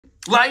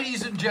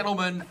Ladies and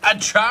gentlemen, a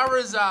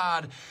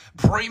Charizard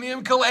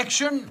premium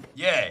collection.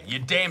 Yeah, you're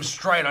damn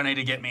straight I need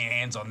to get my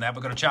hands on that.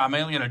 We've got a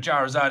Charmeleon, a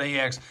Charizard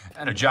EX,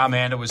 and a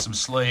Charmander with some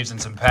sleeves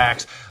and some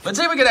packs. Let's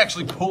see if we can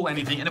actually pull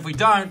anything. And if we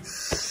don't,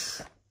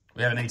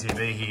 we have an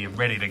ETB here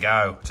ready to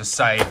go to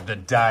save the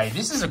day.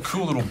 This is a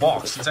cool little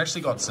box. It's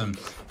actually got some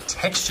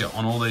texture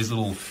on all these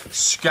little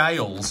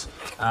scales,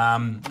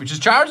 which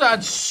is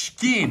Charizard's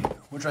skin,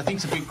 which I think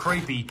is a bit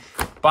creepy,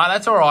 but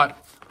that's all right.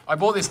 I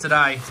bought this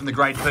today from the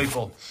great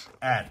people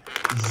at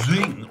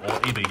Zing,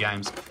 or EB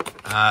Games.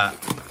 I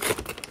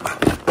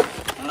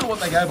don't know what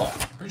they go by.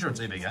 I'm pretty sure it's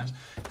EB Games.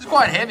 It's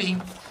quite heavy.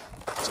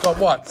 It's got,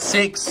 what,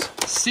 six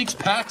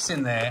packs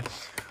in there,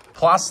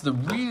 plus the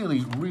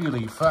really,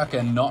 really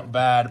fucking not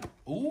bad.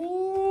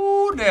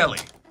 Ooh, Nelly.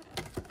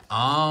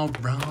 All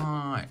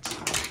right.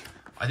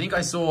 I think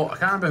I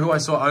can't remember who I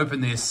saw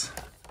open this,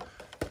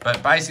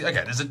 but basically,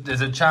 okay,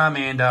 there's a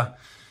Charmander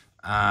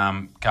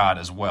card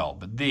as well,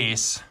 but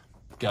this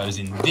goes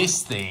in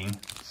this thing,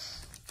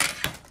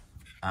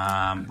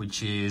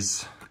 which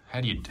is,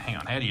 how do you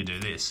do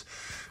this?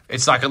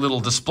 It's like a little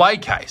display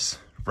case,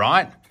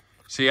 right?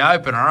 So you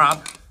open her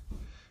up,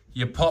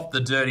 you pop the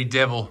Dirty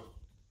Devil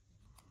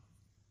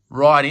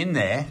right in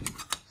there,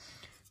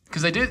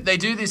 because they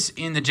do this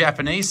in the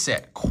Japanese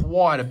set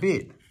quite a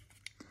bit,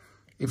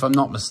 if I'm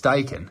not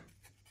mistaken.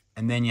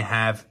 And then you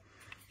have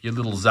your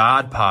little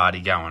Zard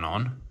party going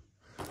on,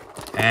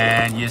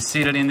 and you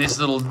sit it in this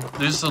little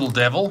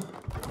devil.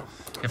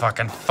 If I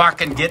can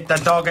fucking get the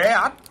dog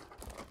out.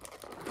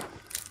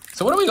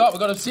 So what do we got?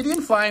 We've got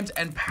Obsidian Flames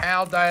and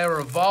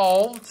Paldea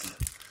Evolved.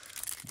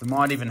 We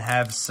might even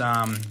have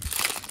some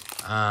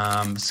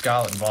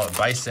Scarlet and Violet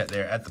base set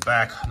there at the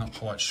back. I'm not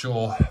quite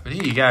sure. But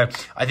here you go.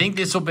 I think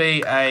this will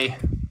be a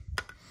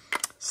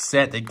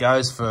set that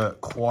goes for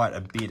quite a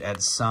bit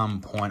at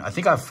some point. I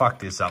think I fucked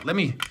this up. Let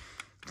me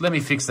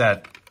fix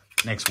that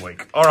next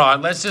week. All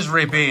right, let's just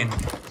rip in.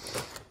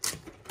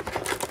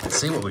 Let's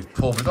see what we've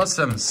pulled. We've got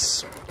some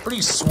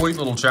pretty sweet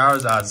little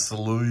Charizard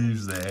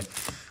sleeves there.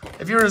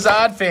 If you're a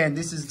Zard fan,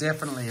 this is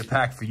definitely a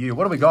pack for you.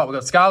 What do we got? We've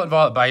got Scarlet and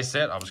Violet base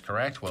set. I was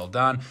correct. Well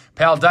done.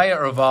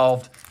 Paldea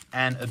Evolved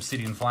and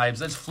Obsidian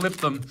Flames. Let's flip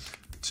them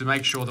to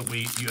make sure that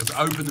you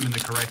open them in the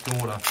correct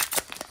order.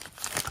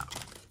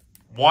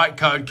 White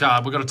code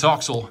card. We've got a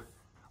Toxel.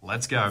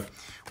 Let's go.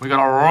 We've got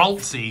a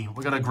Raltsy.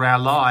 We've got a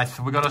Growlithe.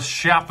 We've got a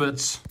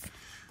Shuppets.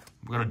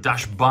 We've got a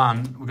Dash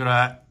Bun. We've got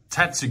a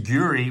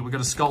Tatsugiri. We've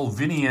got a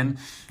Skolvinian,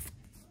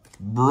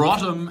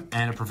 Rotom,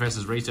 and a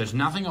Professor's Research.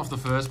 Nothing off the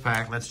first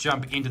pack. Let's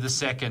jump into the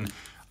second.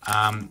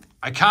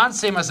 I can't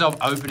see myself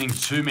opening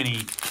too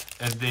many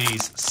of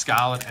these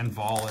Scarlet and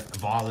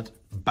Violet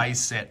base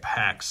set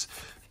packs.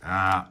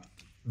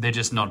 They're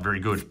just not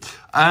very good.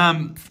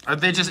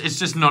 It's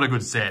just not a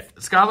good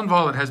set. Scarlet and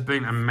Violet has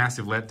been a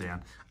massive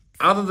letdown.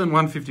 Other than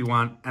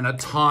 151 and a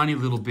tiny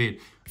little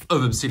bit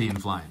of Obsidian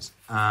Flames.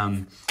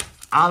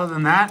 Other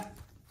than that,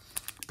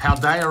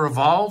 Paldea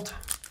Evolved,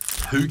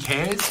 who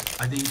cares,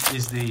 I think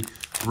is the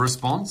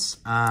response.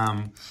 We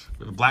have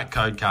a black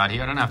code card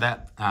here. I don't know if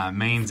that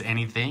means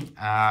anything.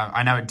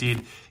 I know it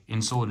did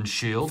in Sword and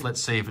Shield.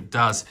 Let's see if it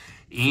does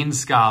in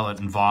Scarlet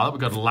and Violet. We've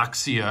got a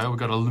Luxio, we've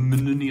got a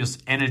Luminous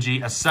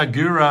Energy, a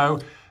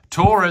Saguro,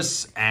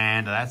 Taurus,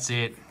 and that's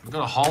it. We've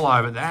got a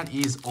holo, but that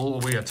is all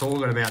we are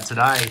talking about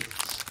today,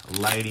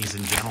 ladies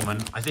and gentlemen.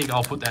 I think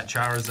I'll put that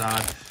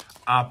Charizard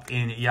up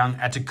in young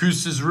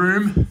Atticus's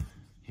room.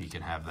 He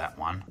can have that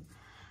one.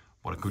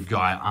 What a good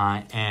guy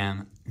I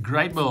am.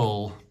 Great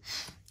Ball,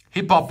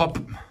 Hip Hop Up,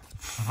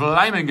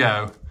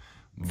 Flamingo,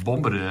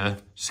 Bombardier,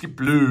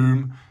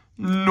 Skiploom,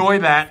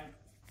 Noibat,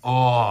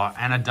 oh,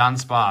 and a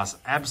Dunsparce.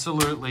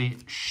 Absolutely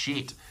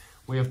shit.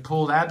 We have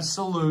pulled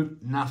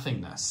absolute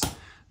nothingness.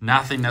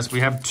 Nothingness.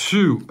 We have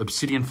 2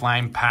 Obsidian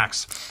Flame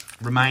packs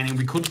remaining.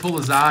 We could pull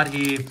a Zard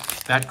here.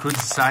 That could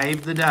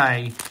save the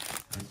day.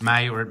 It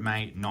may or it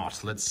may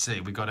not. Let's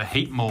see. We've got a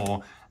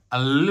Heatmore, a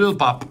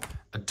Lillipup,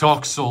 a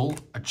Toxel,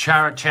 a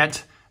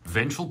Charichet,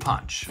 Vengeful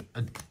Punch,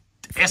 a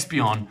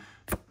Espeon.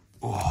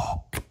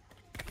 Oh,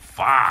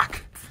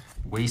 fuck.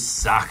 We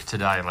suck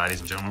today,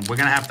 ladies and gentlemen. We're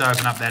going to have to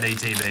open up that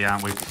ETB,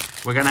 aren't we?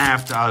 We're going to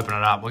have to open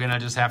it up. We're going to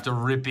just have to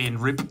rip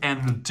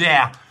and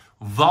tear.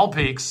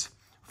 Vulpix,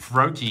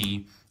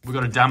 Froakie. We've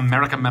got a dumb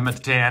American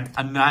Mammothtown,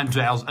 a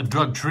Ninetales, a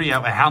Drug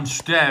Trio, a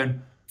Houndstone.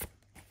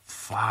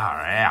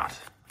 Far out.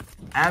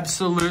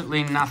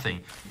 Absolutely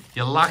nothing.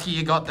 You're lucky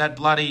you got that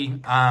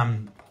bloody,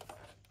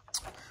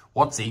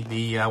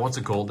 Watsy, what's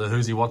it called? The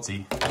Whoosy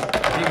Watsy.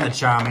 Even the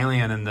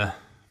Charmeleon and the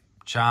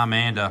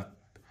Charmander.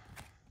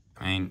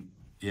 I mean,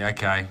 yeah,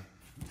 okay.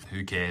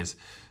 Who cares?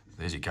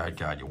 There's your code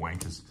card, you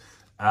wankers.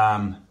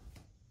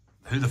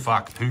 Who the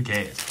fuck? Who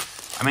cares?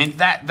 I mean,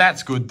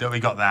 that's good that we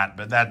got that,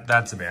 but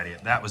that's about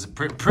it. That was a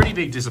pretty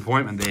big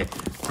disappointment there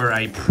for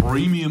a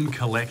premium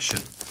collection.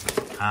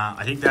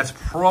 I think that's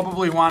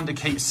probably one to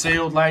keep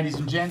sealed, ladies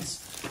and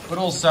gents, but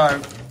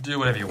also do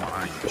whatever you want.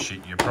 I mean,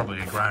 shit, you're probably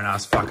a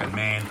grown-ass fucking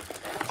man.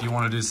 If you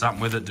want to do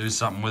something with it, do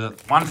something with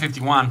it.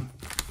 151.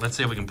 Let's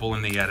see if we can pull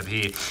anything out of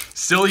here.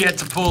 Still yet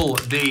to pull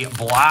the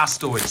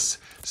Blastoise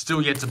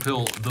Still yet to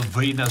pull the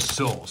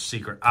Venusaur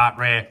Secret Art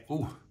Rare.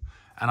 Ooh,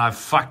 and I've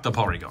fucked the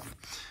Porygon.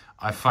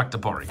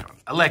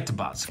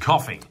 Electabuzz,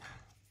 Coughing,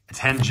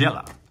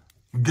 Tangela,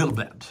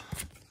 Gulbad,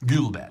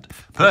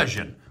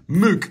 Persian,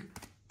 Mook,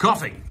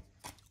 Coughing.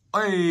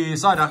 Hey,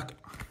 Psyduck.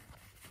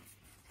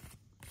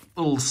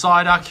 Little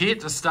Psyduck here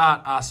to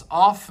start us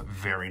off.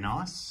 Very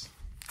nice.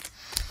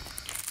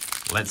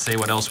 Let's see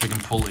what else we can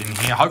pull in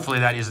here. Hopefully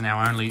that isn't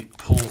our only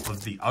pull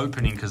of the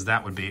opening, because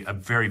that would be a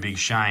very big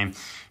shame.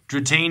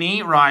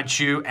 Dratini,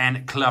 Raichu,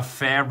 and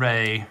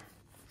Clefairy.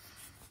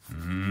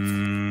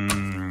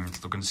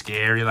 It's looking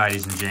scary,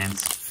 ladies and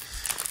gents.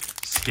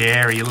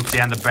 Scary. You look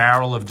down the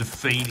barrel of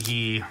defeat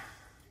here.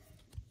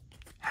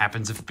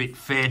 Happens a bit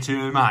fair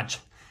too much.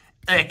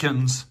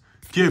 Ekans,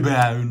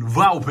 Cubone,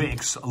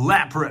 Vulpix,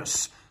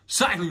 Lapras,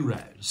 Cycling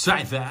Road,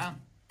 Scyther,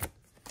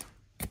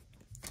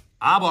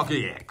 Arbok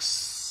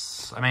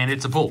EX. I mean,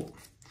 it's a pull.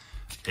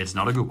 It's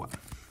not a good one.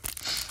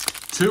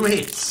 2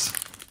 hits.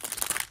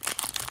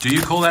 Do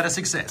you call that a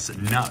success?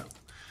 No,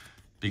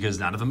 because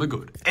none of them are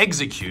good.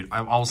 Execute.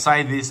 I'll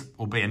say this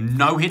will be a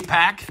no-hit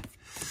pack.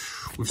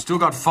 We've still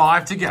got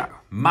 5 to go.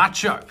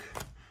 Machoke,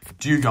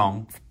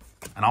 Dugong,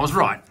 and I was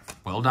right.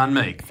 Well done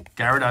me.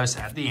 Gyarados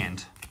at the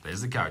end.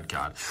 There's the code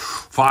card.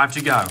 5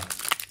 to go.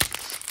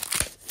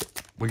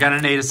 We're going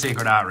to need a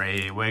secret art rare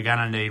here. We're going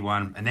to need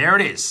one. And there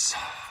it is.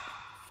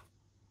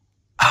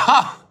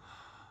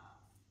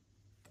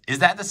 Is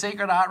that the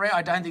secret art rare?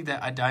 I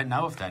don't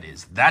know if that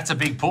is. That's a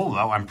big pull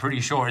though, I'm pretty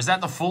sure. Is that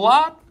the full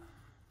art?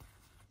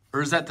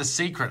 Or is that the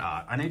secret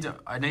art? I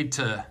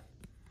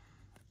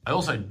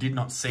also did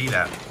not see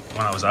that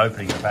when I was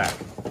opening the pack.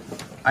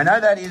 I know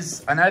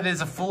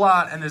there's a full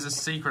art and there's a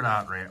secret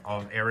art rare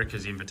of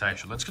Erica's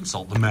Invitation. Let's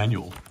consult the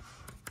manual.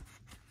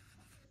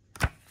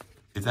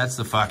 If that's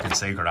the fucking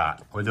secret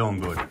art, we're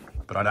doing good.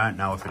 But I don't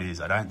know if it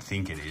is. I don't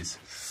think it is.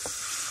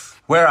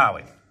 Where are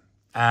we?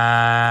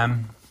 A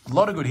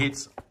lot of good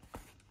hits.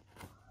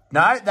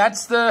 No,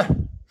 that's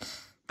the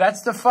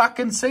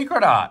fucking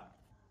secret art.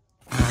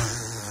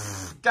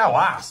 Go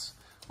us.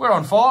 We're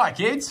on fire,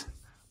 kids.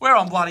 We're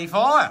on bloody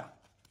fire.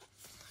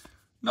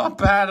 Not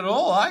bad at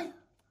all, eh?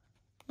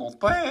 Not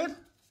bad.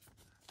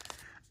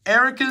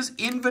 Erica's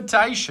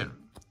Invitation.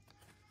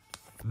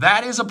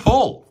 That is a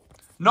pull.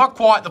 Not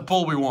quite the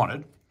pull we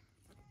wanted,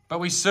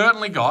 but we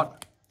certainly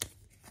got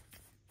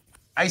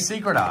a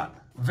secret art.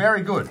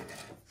 Very good.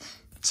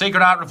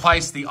 Secret art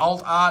replaced the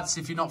alt arts,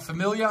 if you're not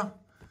familiar.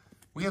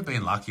 We have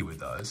been lucky with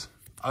those.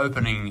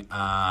 Opening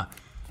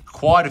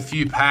quite a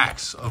few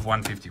packs of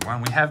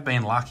 151. We have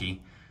been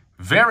lucky.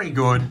 Very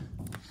good.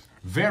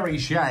 Very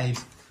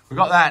shades. We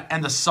got that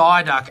and the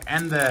Psyduck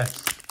and the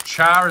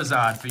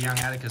Charizard for young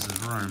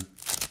Atticus's room.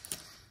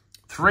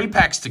 3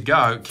 packs to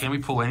go. Can we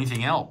pull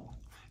anything else?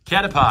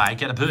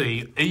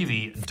 Caterpie,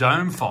 Eevee,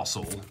 Dome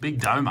Fossil, Big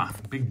Doma,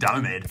 Big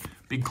Domed,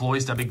 Big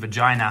Cloyster, Big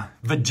Vagina,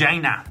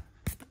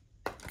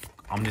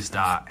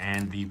 Omnistar,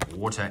 and the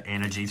Water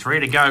Energy. 3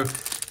 to go.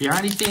 The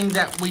only thing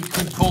that we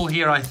could pull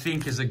here, I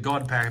think, is a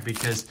God Pack,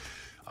 because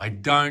I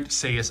don't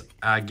see us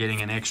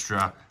getting an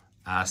extra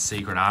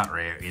secret art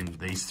rare in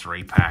these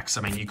 3 packs.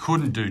 I mean, you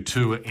couldn't do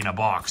 2 in a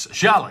box,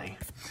 surely,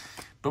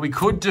 but we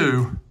could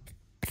do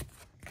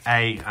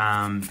a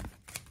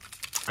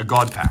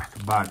God Pack.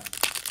 But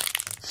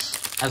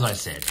as I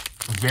said,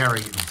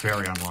 very,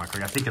 very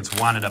unlikely. I think it's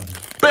 1 in a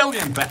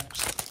billion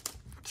packs.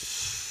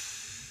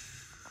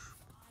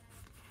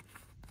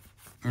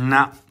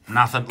 No,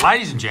 nothing.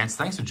 Ladies and gents,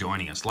 thanks for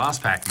joining us.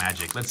 Last pack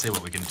magic. Let's see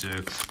what we can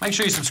do. Make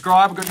sure you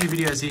subscribe. We've got new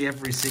videos here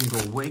every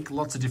single week.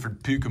 Lots of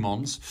different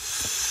Pokemons.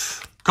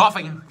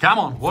 Coughing. Come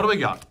on. What do we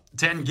got?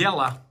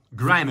 Tangela,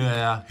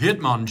 Greymere,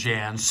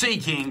 Hitmonchan,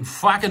 Seaking,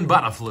 fucking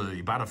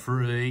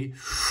Butterfree.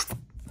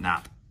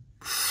 Nah.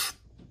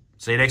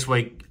 See you next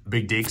week,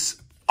 big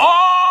dicks.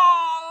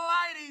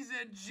 Oh, ladies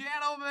and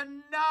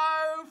gentlemen,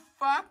 no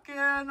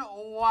fucking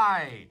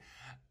way.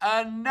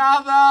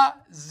 Another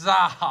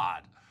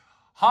Zard.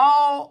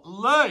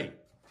 Holy.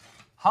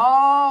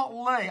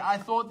 I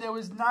thought there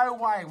was no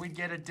way we'd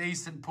get a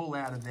decent pull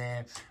out of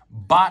there.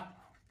 But,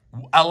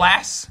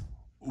 alas,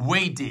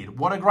 we did.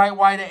 What a great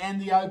way to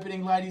end the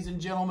opening, ladies and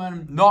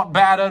gentlemen. Not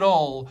bad at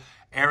all.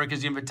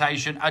 Erica's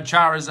Invitation, a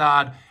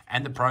Charizard,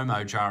 and the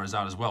promo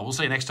Charizard as well. We'll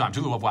see you next time.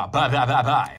 Bye.